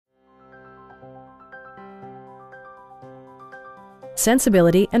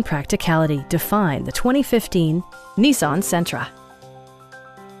Sensibility and practicality define the 2015 Nissan Sentra.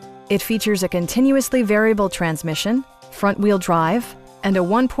 It features a continuously variable transmission, front-wheel drive, and a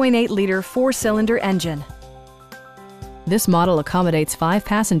 1.8-liter four-cylinder engine. This model accommodates 5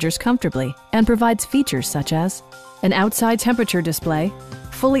 passengers comfortably and provides features such as an outside temperature display,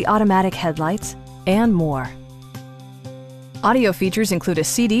 fully automatic headlights, and more. Audio features include a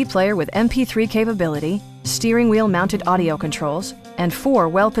CD player with MP3 capability, steering wheel mounted audio controls, and 4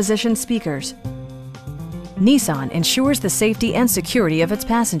 well-positioned speakers. Nissan ensures the safety and security of its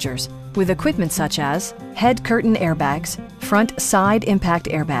passengers with equipment such as head curtain airbags, front side impact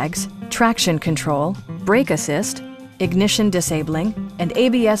airbags, traction control, brake assist, ignition disabling, and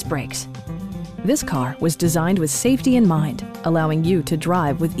ABS brakes. This car was designed with safety in mind, allowing you to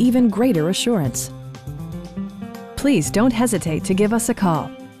drive with even greater assurance. Please don't hesitate to give us a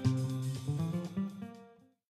call.